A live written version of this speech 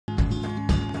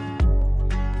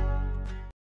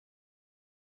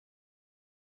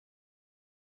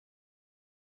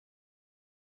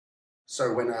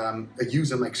So when a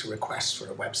user makes a request for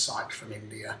a website from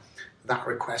India, that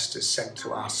request is sent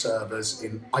to our servers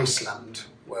in Iceland,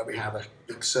 where we have a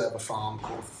big server farm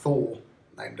called Thor,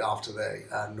 named after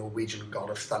the Norwegian god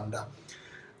of thunder.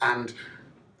 And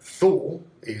Thor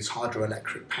is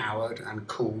hydroelectric powered and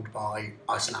cooled by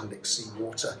Icelandic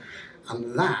seawater.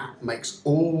 And that makes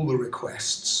all the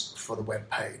requests for the web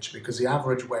page, because the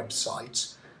average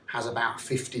website has about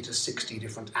 50 to 60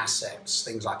 different assets,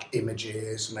 things like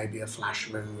images, maybe a Flash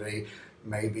movie,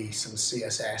 maybe some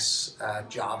CSS,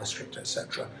 JavaScript,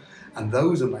 etc. And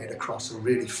those are made across a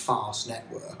really fast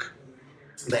network.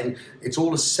 Then it's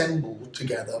all assembled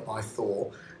together by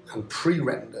Thor and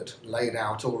pre-rendered, laid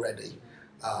out already.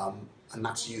 And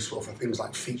that's useful for things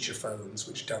like feature phones,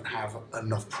 which don't have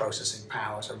enough processing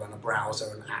power to run a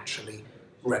browser and actually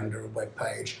render a web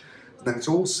page. And then it's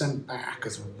all sent back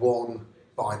as one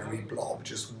binary blob,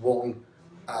 just one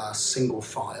single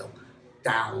file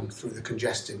down through the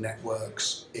congested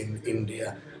networks in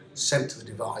India, sent to the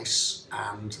device,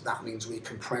 and that means we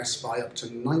compress by up to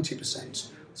 90%.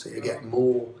 So you get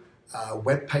more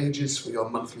web pages for your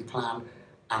monthly plan,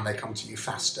 and they come to you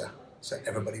faster, so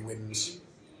everybody wins.